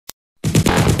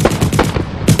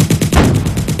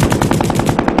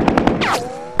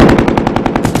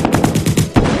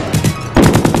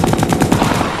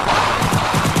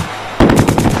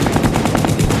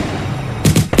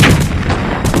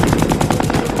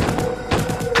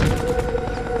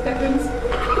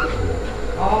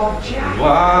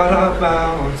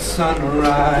about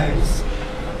sunrise?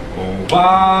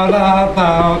 What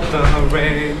about the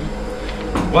rain?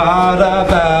 What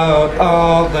about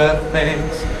all the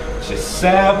things she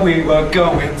said we were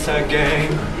going to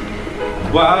gain?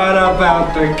 What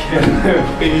about the killer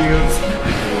fields?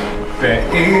 There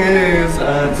is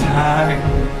a time.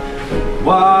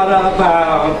 What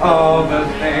about all the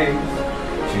things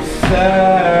she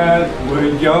said were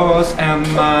yours and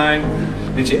mine?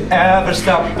 Did you ever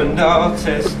stop to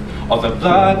notice all the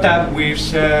blood that we've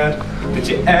shed? Did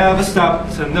you ever stop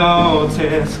to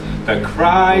notice the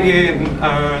crying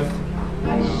earth?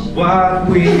 What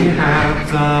we have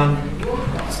done,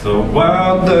 it's the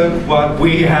world, look what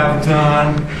we have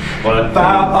done. What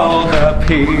about all the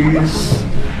peace?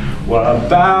 What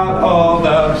about all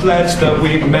the pledge that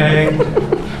we made?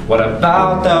 What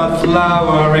about the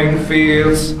flowering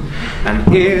fields?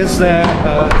 And is there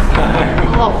a time?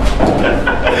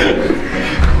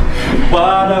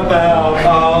 What about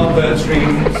all the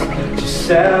dreams she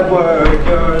said were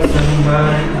yours and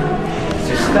mine?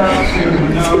 She stopped to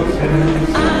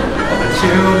notice all the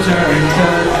children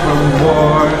dead from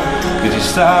war. Did you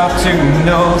stop to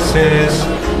notice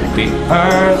the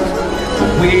earth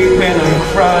weeping and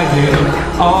crying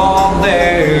on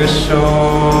their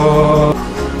shore?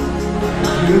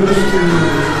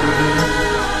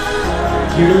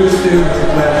 Used to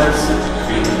bless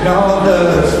all the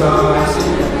stars.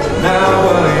 Now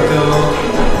I don't know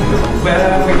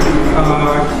where we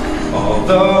are,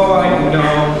 although I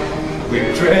know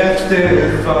we've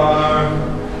drifted far.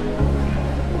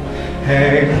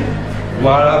 Hey,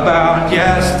 what about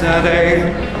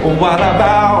yesterday? What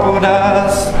about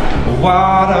us?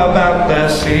 What about the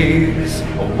seas?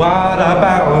 What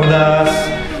about us?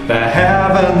 The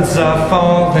heavens are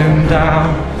falling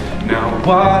down. Now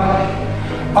what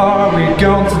are we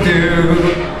going to do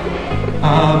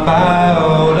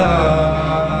about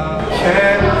us?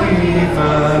 Can't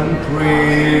even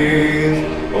breathe.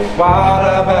 What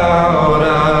about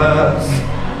us?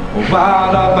 What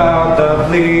about the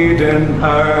bleeding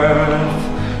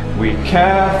earth? We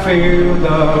can't feel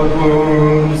the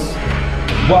wounds.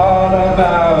 What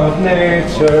about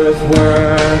nature's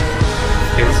worth?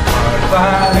 It's our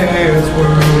body's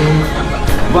room.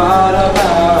 What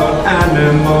about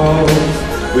animals?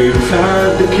 We've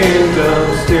turned the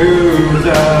kingdoms to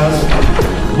dust.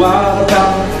 What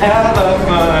about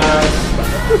elephants?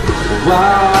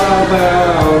 What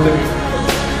about...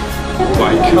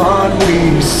 Why can't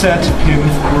we set him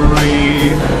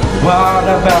free? What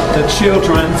about the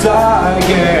children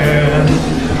dying?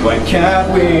 Why can't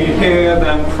we hear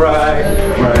them cry?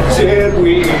 Where did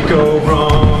we go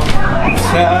wrong?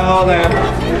 Tell them,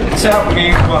 tell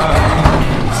me why.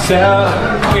 Tell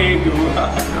me why.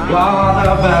 What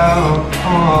about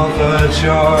all the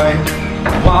joy?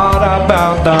 What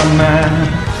about the man?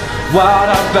 What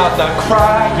about the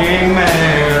crying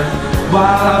man?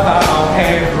 What about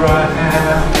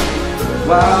Abraham?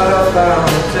 What about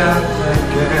death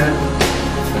again?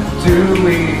 Do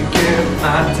we give a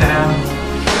damn?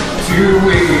 Do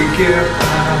we give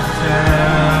a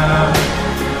damn?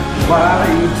 Why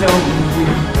don't we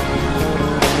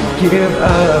give a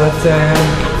damn?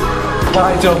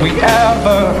 Why don't we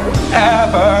ever,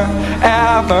 ever,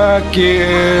 ever give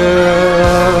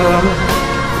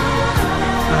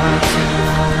a damn?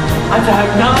 I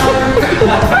don't know.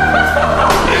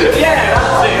 Yeah,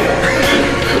 that's it.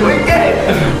 We did.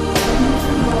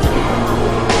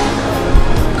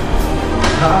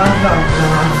 La la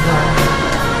la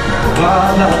la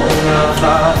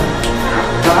la la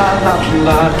la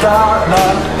la la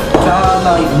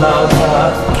la la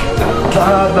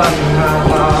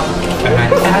la. And I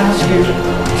ask you,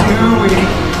 do we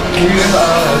give a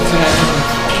damn?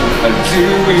 Do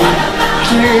we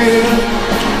give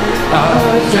a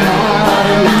damn?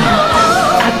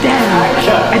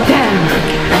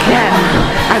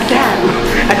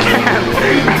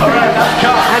 Alright, that's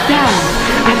cut.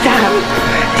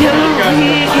 Do we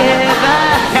give a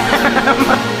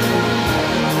damn?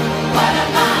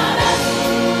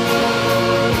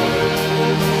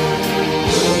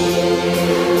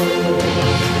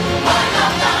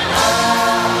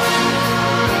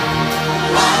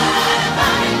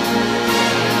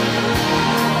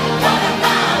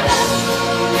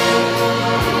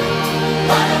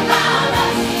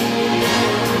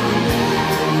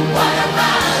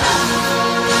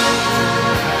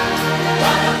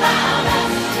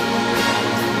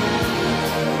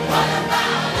 What